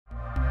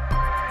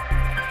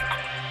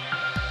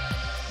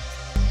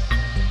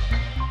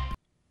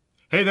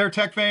Hey there,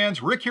 tech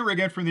fans. Rick here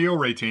again from the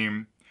O-Ray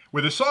team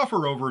with a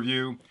software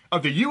overview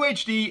of the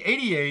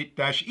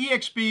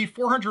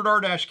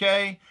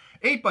UHD88-EXB400R-K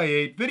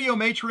 8x8 video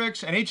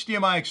matrix and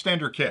HDMI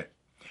extender kit.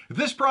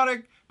 This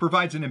product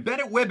provides an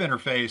embedded web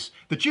interface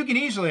that you can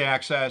easily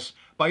access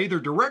by either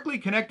directly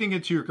connecting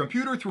it to your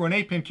computer through an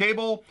 8-pin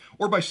cable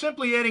or by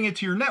simply adding it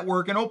to your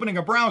network and opening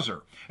a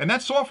browser. And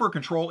that software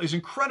control is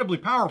incredibly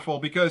powerful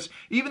because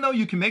even though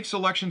you can make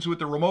selections with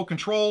the remote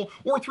control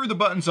or through the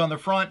buttons on the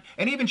front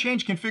and even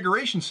change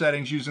configuration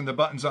settings using the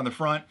buttons on the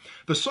front,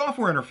 the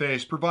software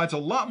interface provides a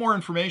lot more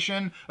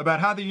information about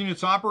how the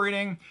unit's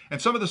operating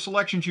and some of the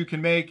selections you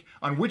can make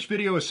on which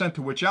video is sent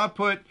to which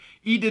output,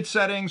 EDID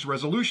settings,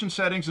 resolution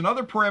settings, and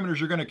other parameters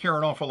you're going to care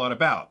an awful lot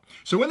about.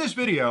 So in this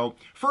video,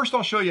 first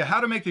I'll show you how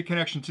to make the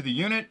connection to the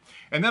unit,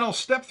 and then I'll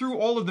step through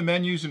all of the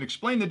menus and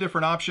explain the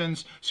different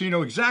options so you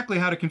know exactly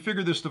how to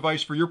configure this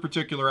device for your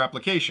particular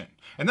application.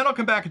 And then I'll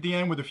come back at the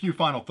end with a few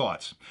final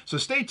thoughts. So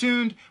stay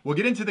tuned, we'll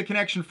get into the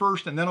connection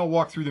first, and then I'll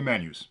walk through the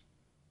menus.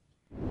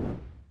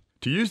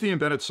 To use the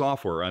embedded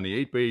software on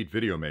the 8x8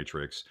 video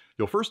matrix,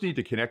 you'll first need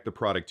to connect the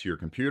product to your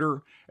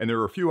computer, and there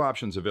are a few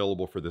options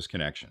available for this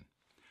connection.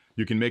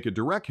 You can make a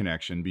direct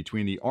connection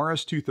between the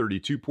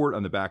RS-232 port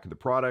on the back of the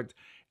product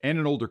and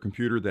an older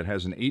computer that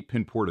has an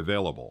 8-pin port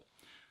available.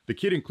 The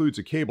kit includes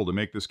a cable to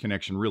make this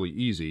connection really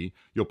easy.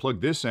 You'll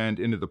plug this end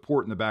into the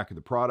port in the back of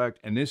the product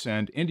and this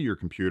end into your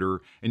computer,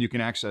 and you can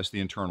access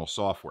the internal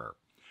software.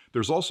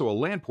 There's also a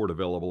LAN port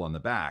available on the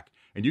back,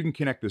 and you can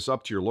connect this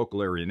up to your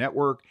local area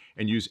network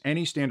and use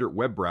any standard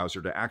web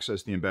browser to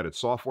access the embedded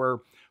software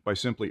by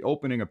simply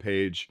opening a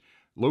page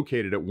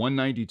located at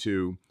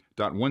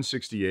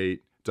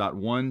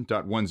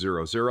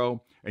 192.168.1.100,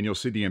 and you'll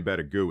see the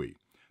embedded GUI.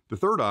 The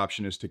third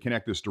option is to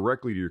connect this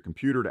directly to your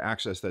computer to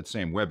access that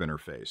same web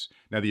interface.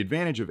 Now, the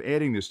advantage of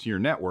adding this to your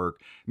network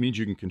means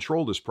you can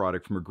control this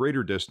product from a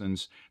greater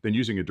distance than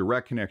using a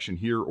direct connection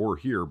here or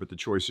here, but the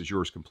choice is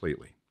yours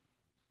completely.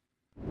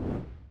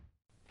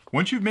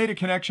 Once you've made a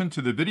connection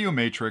to the video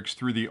matrix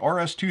through the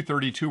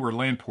RS-232 or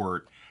LAN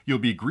port, you'll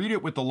be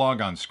greeted with the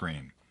logon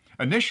screen.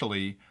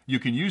 Initially, you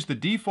can use the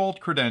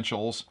default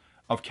credentials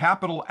of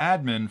capital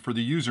admin for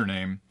the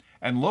username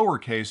and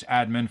lowercase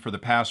admin for the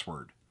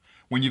password.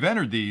 When you've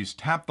entered these,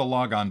 tap the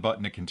logon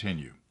button to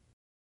continue.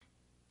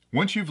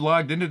 Once you've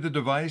logged into the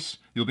device,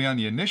 you'll be on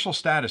the initial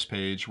status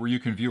page where you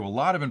can view a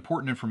lot of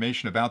important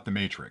information about the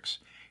matrix.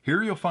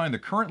 Here you'll find the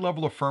current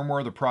level of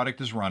firmware the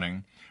product is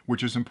running,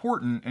 which is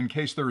important in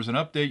case there is an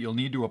update you'll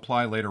need to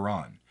apply later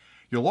on.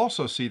 You'll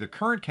also see the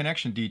current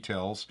connection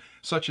details,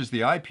 such as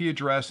the IP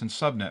address and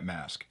subnet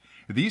mask.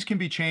 These can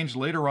be changed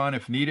later on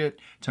if needed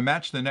to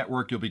match the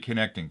network you'll be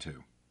connecting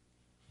to.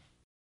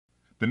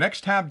 The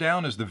next tab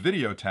down is the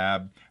Video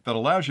tab that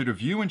allows you to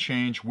view and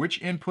change which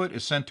input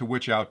is sent to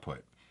which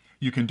output.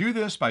 You can do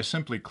this by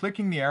simply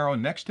clicking the arrow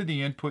next to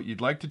the input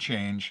you'd like to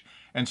change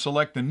and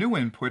select the new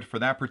input for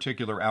that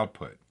particular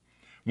output.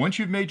 Once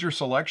you've made your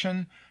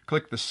selection,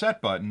 click the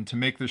Set button to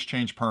make this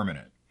change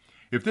permanent.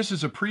 If this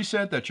is a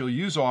preset that you'll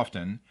use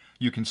often,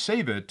 you can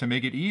save it to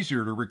make it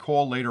easier to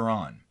recall later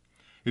on.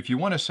 If you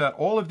want to set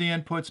all of the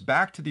inputs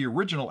back to the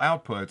original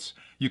outputs,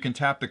 you can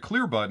tap the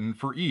Clear button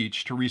for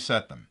each to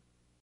reset them.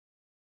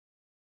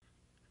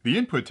 The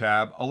Input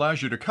tab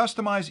allows you to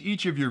customize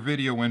each of your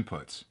video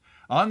inputs.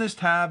 On this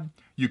tab,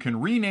 you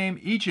can rename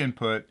each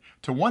input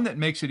to one that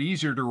makes it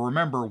easier to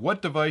remember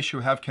what device you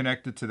have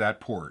connected to that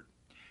port.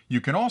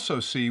 You can also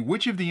see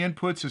which of the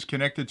inputs is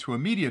connected to a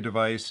media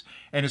device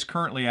and is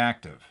currently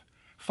active.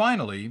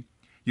 Finally,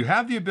 you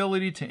have the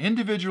ability to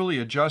individually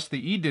adjust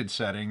the EDID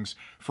settings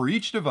for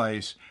each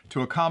device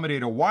to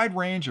accommodate a wide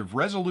range of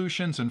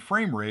resolutions and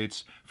frame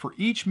rates for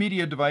each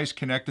media device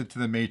connected to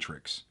the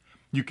matrix.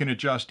 You can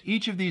adjust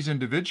each of these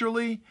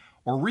individually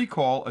or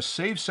recall a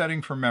saved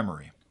setting from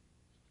memory.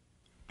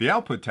 The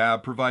Output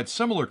tab provides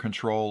similar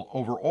control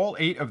over all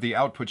 8 of the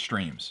output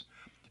streams.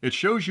 It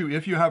shows you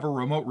if you have a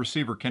remote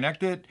receiver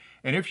connected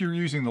and if you're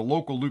using the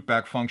local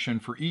loopback function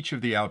for each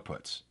of the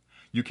outputs.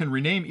 You can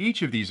rename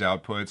each of these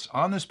outputs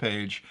on this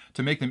page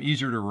to make them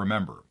easier to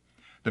remember.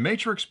 The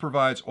matrix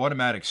provides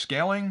automatic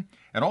scaling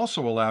and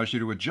also allows you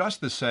to adjust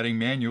the setting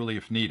manually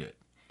if needed.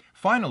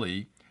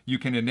 Finally, you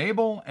can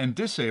enable and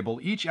disable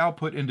each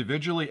output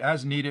individually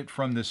as needed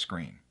from this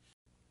screen.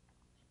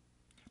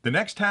 The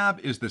next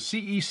tab is the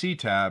CEC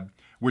tab,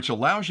 which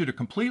allows you to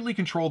completely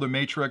control the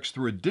matrix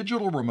through a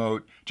digital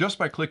remote just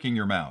by clicking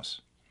your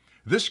mouse.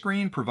 This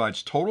screen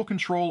provides total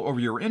control over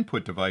your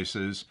input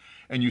devices,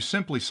 and you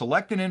simply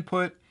select an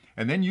input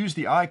and then use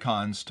the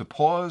icons to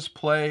pause,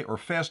 play, or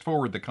fast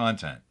forward the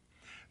content.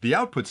 The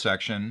Output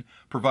section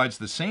provides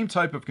the same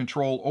type of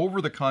control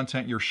over the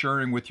content you're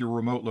sharing with your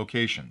remote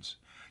locations.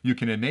 You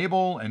can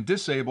enable and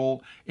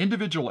disable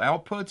individual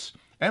outputs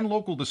and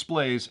local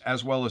displays,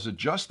 as well as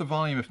adjust the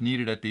volume if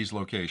needed at these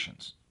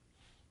locations.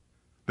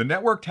 The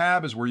Network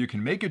tab is where you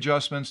can make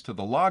adjustments to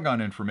the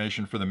logon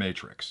information for the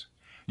matrix.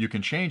 You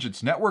can change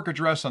its network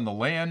address on the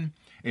LAN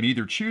and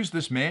either choose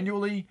this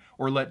manually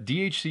or let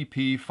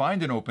DHCP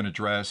find an open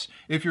address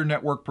if your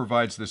network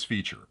provides this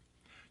feature.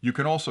 You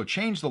can also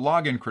change the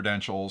login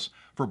credentials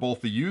for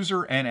both the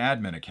user and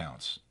admin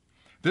accounts.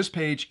 This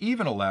page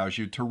even allows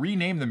you to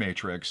rename the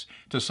matrix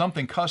to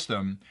something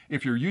custom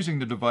if you're using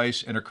the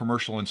device in a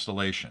commercial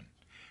installation.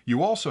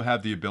 You also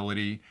have the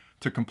ability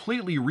to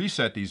completely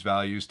reset these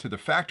values to the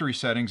factory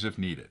settings if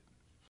needed.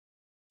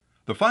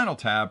 The final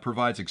tab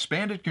provides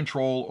expanded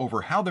control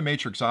over how the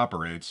matrix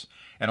operates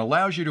and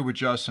allows you to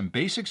adjust some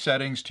basic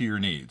settings to your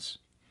needs.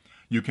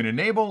 You can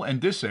enable and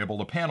disable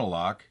the panel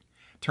lock,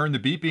 turn the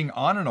beeping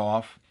on and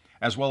off,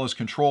 as well as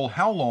control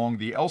how long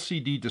the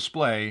LCD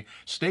display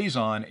stays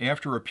on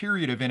after a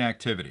period of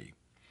inactivity.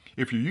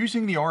 If you're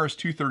using the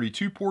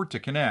RS-232 port to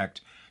connect,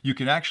 you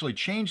can actually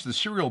change the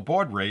serial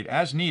baud rate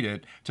as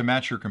needed to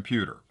match your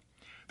computer.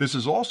 This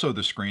is also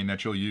the screen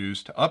that you'll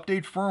use to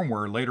update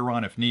firmware later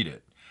on if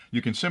needed.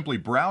 You can simply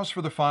browse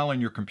for the file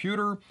on your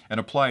computer and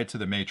apply it to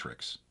the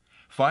matrix.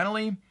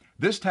 Finally,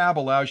 this tab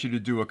allows you to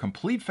do a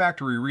complete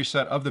factory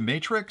reset of the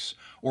matrix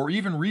or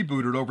even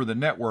reboot it over the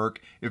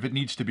network if it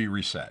needs to be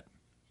reset.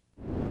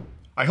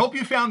 I hope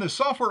you found this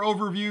software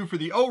overview for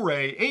the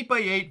O-Ray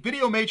 8x8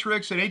 Video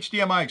Matrix and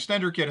HDMI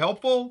Extender Kit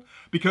helpful,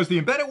 because the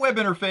embedded web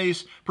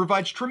interface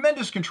provides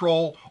tremendous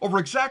control over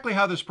exactly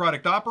how this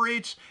product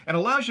operates and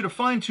allows you to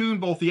fine-tune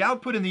both the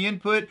output and the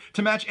input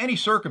to match any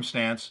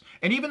circumstance.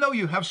 And even though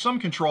you have some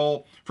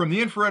control from the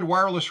infrared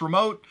wireless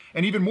remote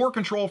and even more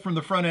control from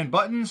the front-end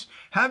buttons,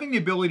 having the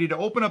ability to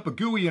open up a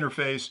GUI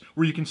interface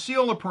where you can see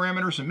all the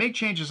parameters and make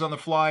changes on the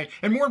fly,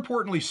 and more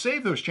importantly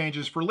save those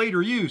changes for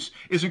later use,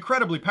 is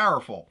incredibly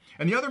powerful.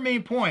 And the other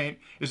main point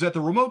is that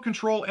the remote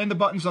control and the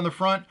buttons on the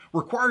front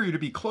require you to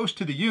be close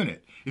to the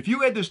unit. If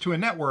you add this to a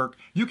network,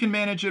 you can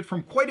manage it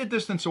from quite a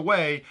distance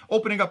away,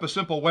 opening up a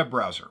simple web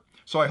browser.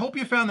 So I hope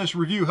you found this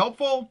review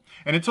helpful,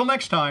 and until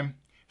next time,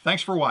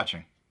 thanks for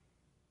watching.